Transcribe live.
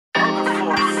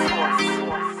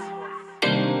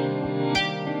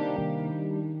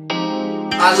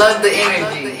I love the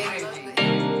energy.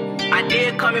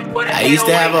 I used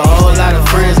to have a whole lot of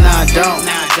friends, now I don't.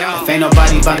 If ain't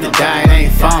nobody about to die, it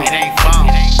ain't phone.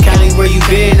 Cali, where you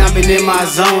been? I've been in my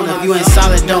zone. If you ain't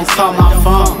solid, don't call my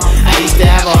phone. I used to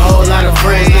have a whole lot of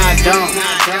friends, now I don't.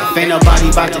 If ain't nobody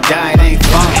about to die, it ain't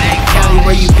phone. Cali,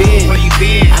 where you been?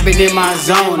 I've been in my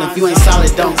zone. If you ain't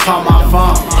solid, don't call my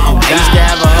phone. I used to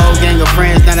have a whole gang of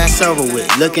friends, now that's over with.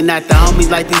 Looking at the homies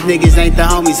like these niggas ain't the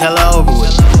homies, hella over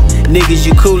with. Niggas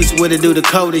you coolest with to do the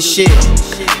coldest shit.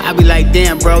 I be like,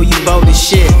 damn bro, you bold as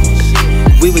shit.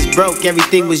 We was broke,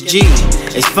 everything was G.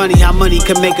 It's funny how money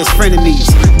can make us frenemies.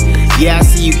 Yeah, I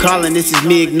see you calling, this is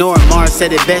me ignoring. Mars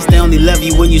said it best, they only love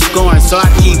you when you scoring. So I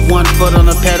keep one foot on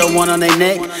the pedal, one on their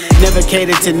neck. Never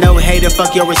cater to no hater,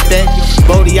 fuck your respect.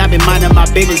 Bodie, I been minding my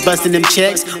business, busting them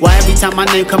checks. Why every time my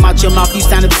name come out your mouth, you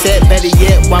sound upset? Better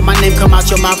yet, why my name come out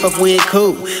your mouth if we ain't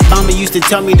cool? Mama used to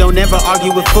tell me don't ever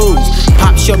argue with fools.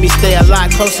 Pop showed me stay a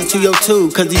lot closer to your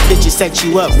tube, cause these bitches set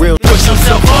you up real. Push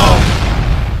yourself